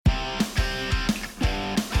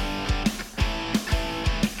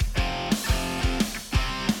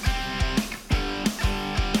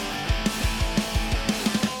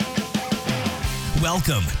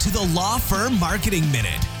Welcome to the Law Firm Marketing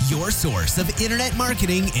Minute, your source of internet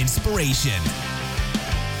marketing inspiration.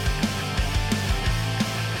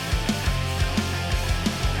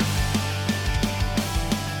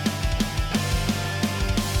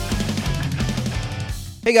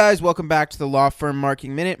 Hey guys, welcome back to the Law Firm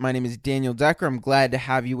Marketing Minute. My name is Daniel Decker. I'm glad to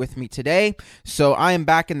have you with me today. So I am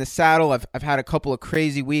back in the saddle. I've had a couple of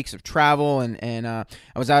crazy weeks of travel and I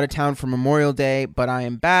was out of town for Memorial Day, but I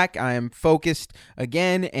am back. I am focused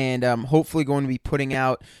again and I'm hopefully going to be putting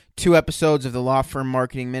out 2 episodes of the Law Firm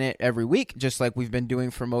Marketing Minute every week, just like we've been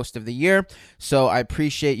doing for most of the year. So I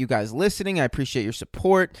appreciate you guys listening. I appreciate your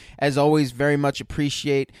support. As always, very much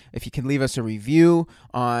appreciate if you can leave us a review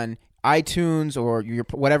on iTunes or your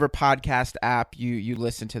whatever podcast app you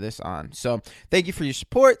listen to this on. So thank you for your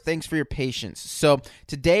support. Thanks for your patience. So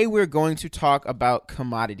today we're going to talk about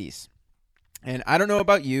commodities. And I don't know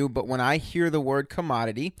about you, but when I hear the word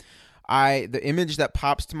commodity, the image that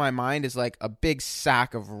pops to my mind is like a big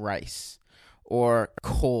sack of rice or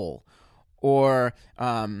coal or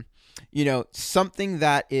something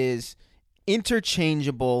that is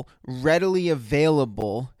interchangeable, readily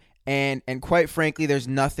available, and quite frankly, there's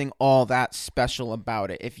nothing all that special about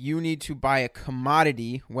it. If you need to buy a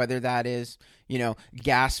commodity, whether that is,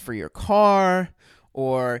 gas for your car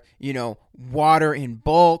or, water in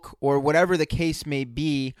bulk or whatever the case may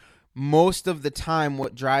be, most of the time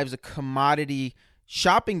what drives a commodity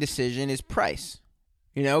shopping decision is price.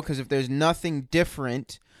 Because if there's nothing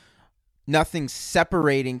different, nothing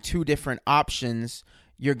separating two different options,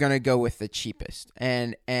 you're going to go with the cheapest.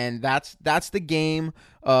 And that's the game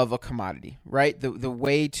of a commodity, right? The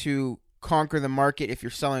way to conquer the market if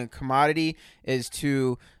you're selling a commodity is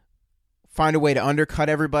to find a way to undercut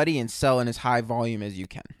everybody and sell in as high volume as you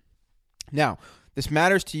can. Now, this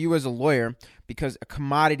matters to you as a lawyer because a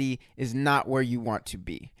commodity is not where you want to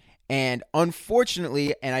be. And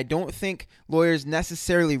unfortunately, and I don't think lawyers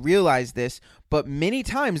necessarily realize this, but many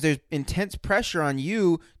times there's intense pressure on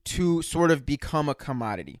you to sort of become a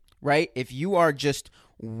commodity, right? If you are just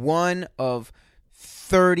one of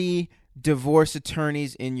 30 divorce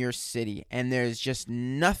attorneys in your city and there's just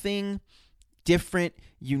nothing different,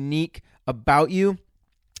 unique about you,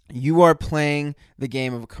 you are playing the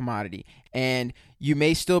game of a commodity. And you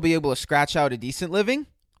may still be able to scratch out a decent living.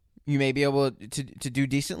 You may be able to do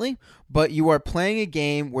decently, but you are playing a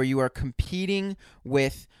game where you are competing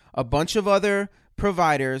with a bunch of other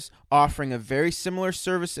providers offering a very similar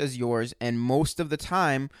service as yours, and most of the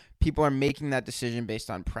time, people are making that decision based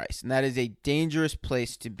on price. And that is a dangerous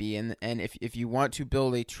place to be. And if you want to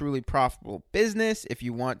build a truly profitable business, if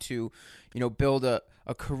you want to, build a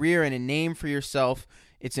career and a name for yourself,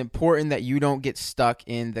 it's important that you don't get stuck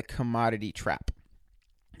in the commodity trap.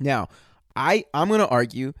 Now, I'm going to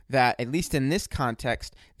argue that, at least in this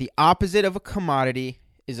context, the opposite of a commodity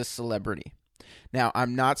is a celebrity. Now,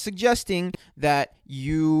 I'm not suggesting that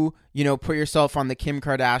you put yourself on the Kim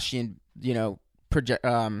Kardashian,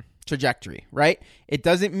 trajectory, right? It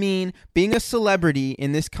doesn't mean being a celebrity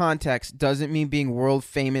in this context doesn't mean being world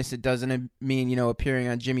famous. It doesn't mean, appearing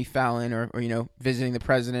on Jimmy Fallon or visiting the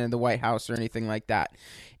president of the White House or anything like that.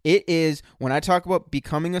 It is, when I talk about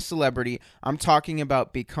becoming a celebrity, I'm talking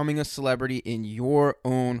about becoming a celebrity in your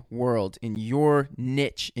own world, in your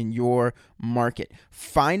niche, in your market.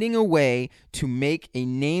 Finding a way to make a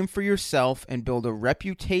name for yourself and build a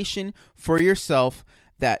reputation for yourself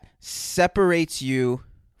that separates you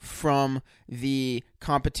from the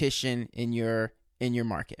competition in your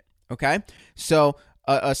market. Okay? So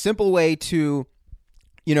a simple way to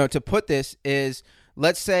put this is,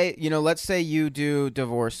 let's say you do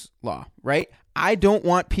divorce law, right? I don't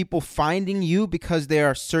want people finding you because they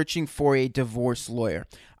are searching for a divorce lawyer.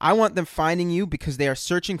 I want them finding you because they are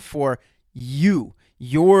searching for you,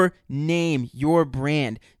 your name, your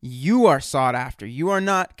brand. You are sought after. You are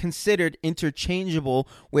not considered interchangeable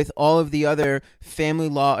with all of the other family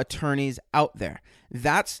law attorneys out there.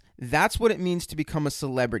 That's what it means to become a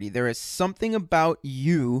celebrity. There is something about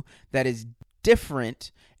you that is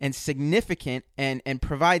different and significant and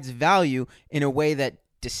provides value in a way that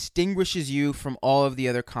distinguishes you from all of the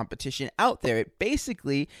other competition out there.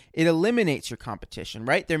 It eliminates your competition,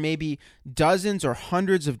 right? There may be dozens or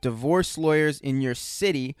hundreds of divorce lawyers in your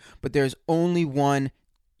city, but there's only one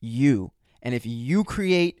you. And if you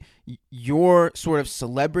create your sort of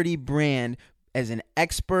celebrity brand as an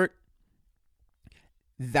expert,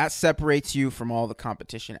 that separates you from all the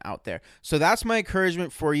competition out there. So that's my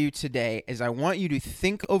encouragement for you today, is I want you to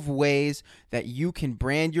think of ways that you can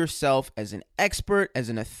brand yourself as an expert, as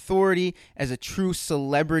an authority, as a true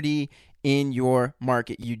celebrity in your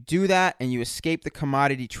market. You do that and you escape the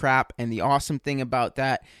commodity trap. And the awesome thing about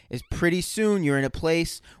that is pretty soon you're in a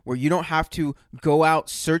place where you don't have to go out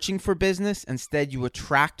searching for business. Instead, you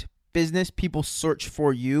attract business. People search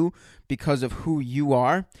for you because of who you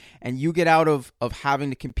are, and you get out of having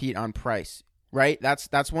to compete on price, right?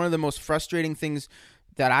 That's one of the most frustrating things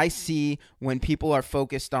that I see when people are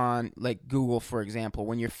focused on, like Google, for example.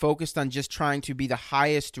 When you're focused on just trying to be the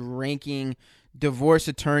highest ranking divorce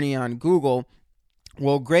attorney on Google,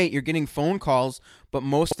 well, great, you're getting phone calls, but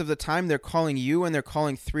most of the time they're calling you and they're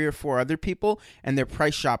calling 3 or 4 other people, and they're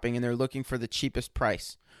price shopping and they're looking for the cheapest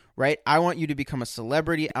price, right? I want you to become a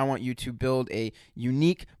celebrity. I want you to build a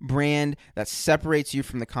unique brand that separates you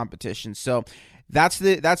from the competition. So that's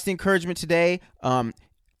the encouragement today.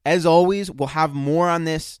 As always, we'll have more on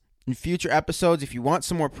this in future episodes. If you want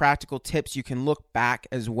some more practical tips, you can look back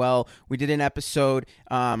as well. We did an episode,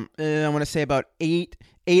 I want to say about eight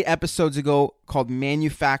episodes ago, called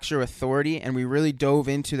Manufacturer Authority, and we really dove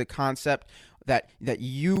into the concept that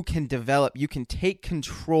you can develop, you can take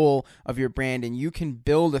control of your brand, and you can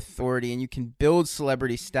build authority, and you can build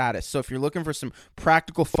celebrity status. So if you're looking for some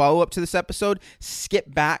practical follow-up to this episode,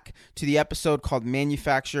 skip back to the episode called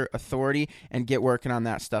Manufacturer Authority and get working on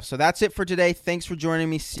that stuff. So that's it for today. Thanks for joining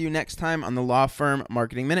me. See you next time on the Law Firm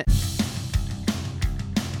Marketing Minute.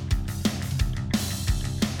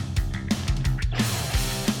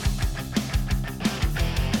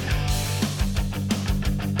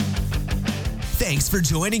 Thanks for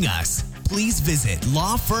joining us. Please visit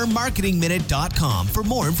lawfirmmarketingminute.com for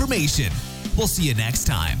more information. We'll see you next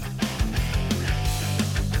time.